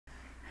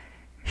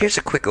Here's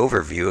a quick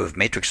overview of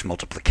matrix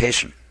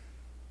multiplication.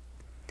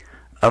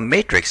 A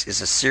matrix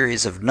is a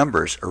series of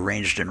numbers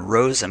arranged in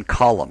rows and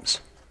columns.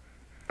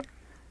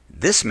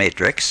 This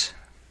matrix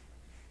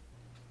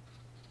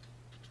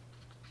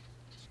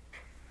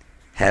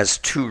has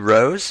 2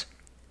 rows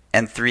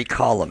and 3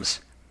 columns.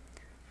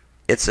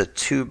 It's a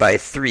 2 by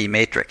 3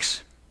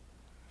 matrix.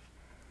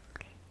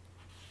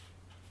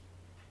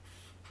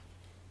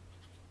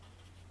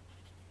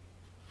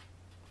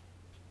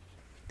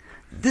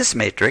 This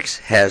matrix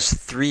has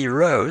 3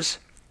 rows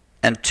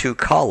and 2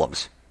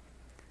 columns.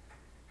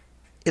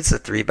 It's a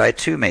 3 by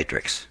 2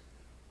 matrix.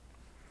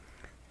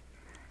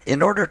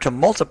 In order to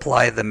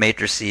multiply the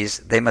matrices,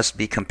 they must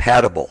be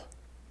compatible.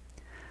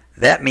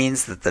 That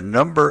means that the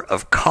number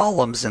of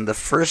columns in the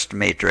first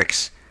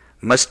matrix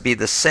must be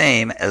the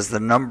same as the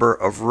number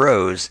of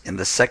rows in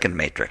the second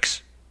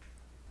matrix.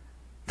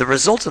 The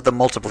result of the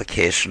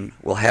multiplication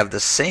will have the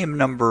same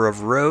number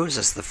of rows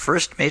as the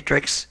first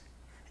matrix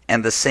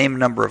and the same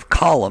number of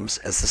columns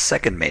as the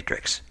second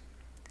matrix.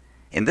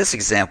 In this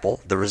example,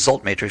 the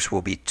result matrix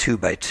will be 2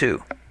 by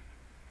 2.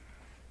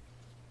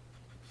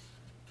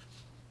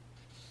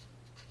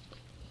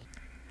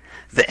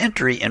 The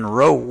entry in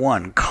row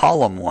 1,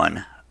 column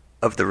 1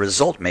 of the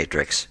result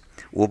matrix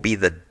will be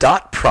the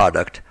dot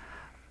product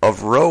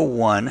of row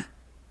 1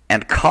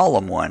 and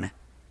column 1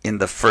 in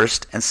the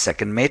first and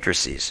second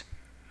matrices.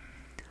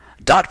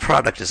 Dot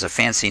product is a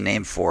fancy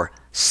name for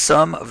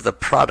sum of the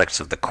products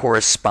of the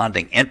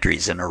corresponding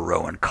entries in a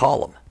row and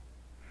column.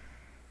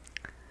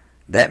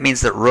 That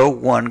means that row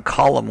 1,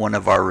 column 1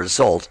 of our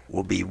result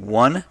will be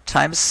 1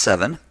 times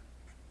 7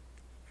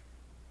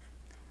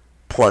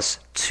 plus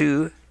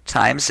 2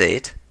 times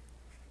 8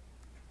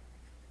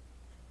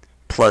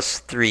 plus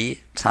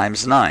 3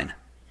 times 9.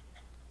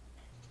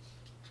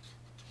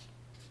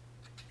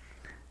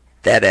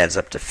 That adds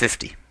up to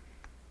 50.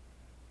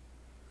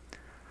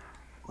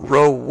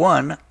 Row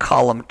 1,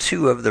 column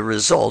 2 of the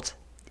result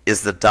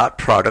is the dot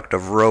product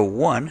of row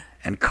 1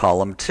 and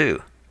column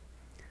 2.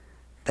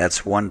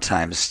 That's 1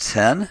 times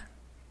 10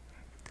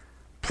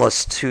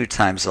 plus 2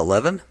 times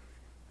 11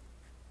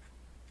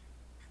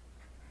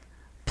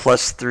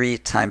 plus 3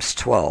 times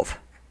 12.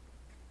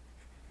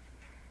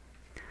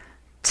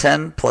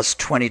 10 plus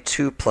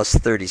 22 plus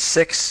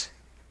 36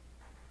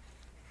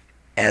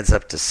 adds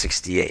up to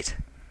 68.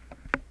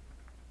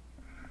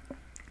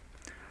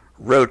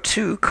 Row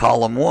 2,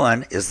 column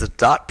 1 is the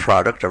dot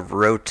product of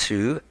row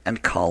 2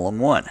 and column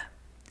 1.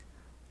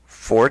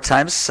 4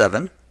 times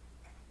 7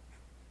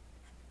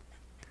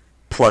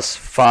 plus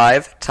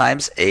 5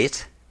 times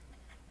 8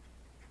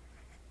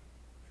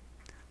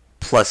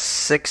 plus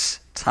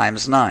 6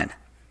 times 9.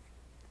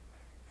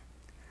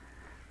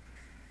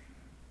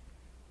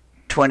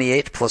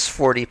 28 plus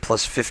 40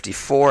 plus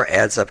 54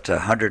 adds up to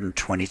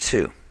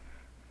 122.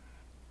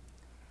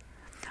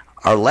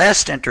 Our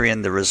last entry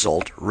in the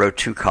result, row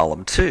 2,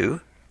 column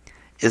 2,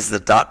 is the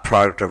dot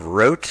product of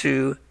row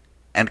 2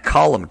 and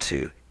column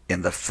 2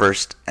 in the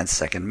first and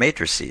second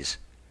matrices.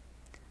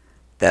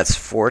 That's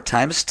 4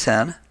 times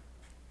 10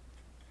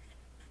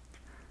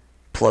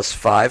 plus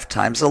 5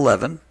 times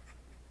 11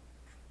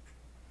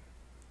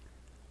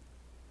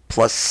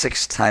 plus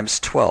 6 times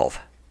 12.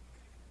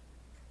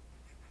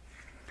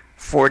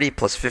 40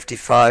 plus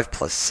 55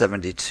 plus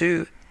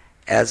 72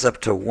 adds up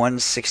to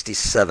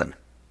 167.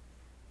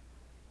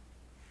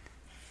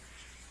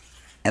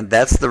 And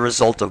that's the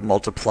result of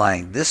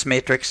multiplying this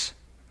matrix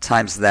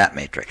times that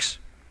matrix.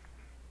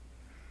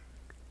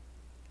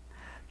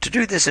 To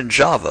do this in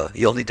Java,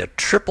 you'll need a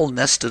triple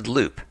nested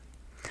loop.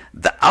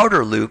 The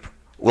outer loop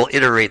will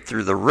iterate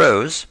through the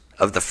rows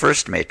of the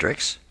first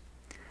matrix.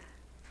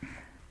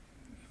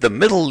 The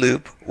middle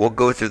loop will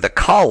go through the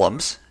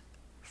columns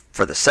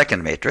for the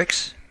second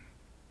matrix.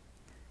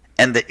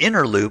 And the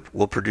inner loop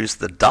will produce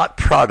the dot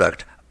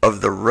product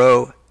of the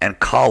row and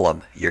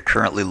column you're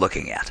currently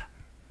looking at.